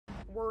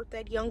Word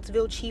that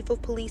Youngsville chief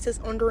of police is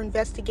under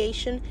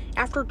investigation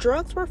after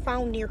drugs were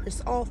found near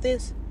his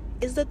office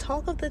is the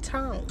talk of the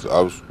town. So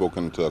I've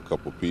spoken to a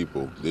couple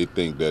people. They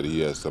think that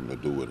he has something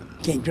to do with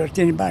it. Can't trust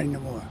anybody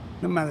no more,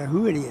 no matter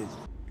who it is.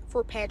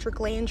 For Patrick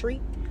Landry,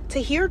 to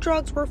hear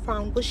drugs were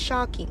found was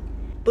shocking,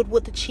 but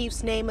with the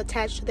chief's name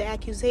attached to the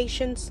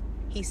accusations,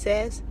 he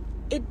says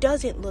it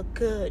doesn't look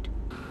good.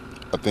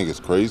 I think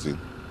it's crazy.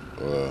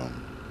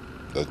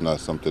 That's not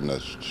something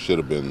that should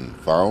have been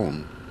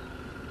found,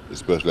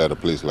 especially at a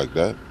place like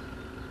that.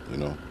 You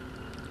know,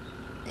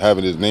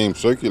 having his name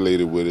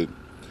circulated with it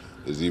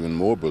is even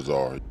more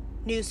bizarre.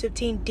 News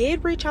 15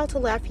 did reach out to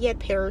Lafayette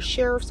Parish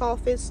Sheriff's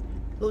Office.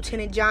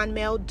 Lieutenant John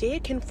Mell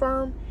did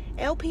confirm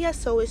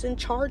LPSO is in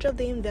charge of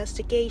the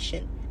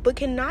investigation, but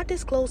cannot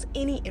disclose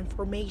any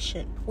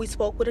information. We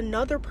spoke with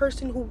another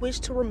person who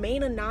wished to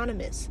remain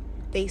anonymous.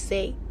 They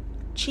say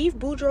Chief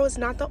Boudreaux is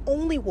not the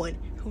only one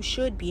who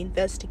should be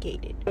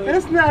investigated.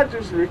 It's not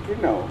just Ricky,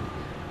 no.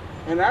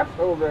 And I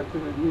told that to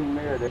the new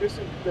mayor. This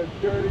is the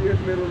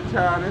dirtiest little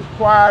town. It's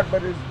quiet,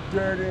 but it's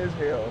dirty as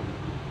hell.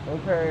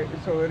 Okay,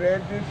 so it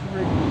ain't just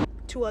Ricky.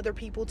 Two other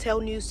people tell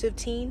News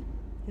 15,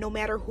 no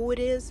matter who it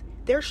is,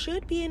 there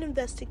should be an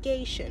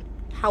investigation.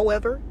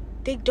 However,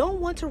 they don't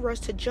want to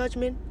rush to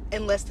judgment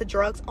unless the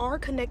drugs are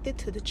connected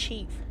to the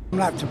chief. I'm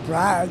not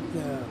surprised.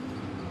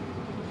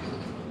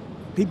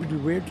 People do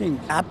weird things.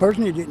 I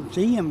personally didn't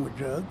see him with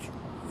drugs,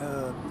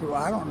 so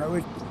I don't know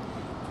if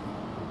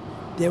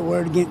their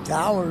word against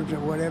ours or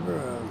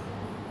whatever,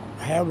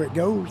 however it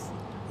goes.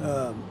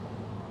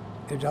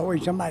 There's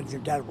always somebody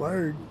that's got a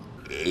word.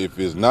 If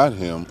it's not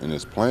him and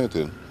it's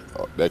planted,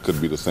 that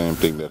could be the same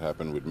thing that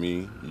happened with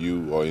me,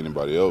 you, or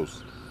anybody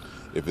else.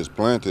 If it's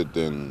planted,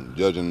 then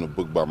judging the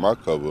book by my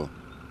cover,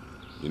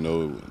 you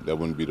know, that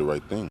wouldn't be the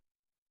right thing.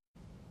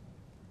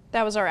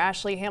 That was our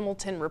Ashley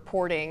Hamilton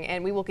reporting,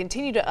 and we will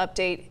continue to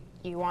update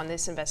you on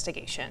this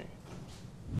investigation.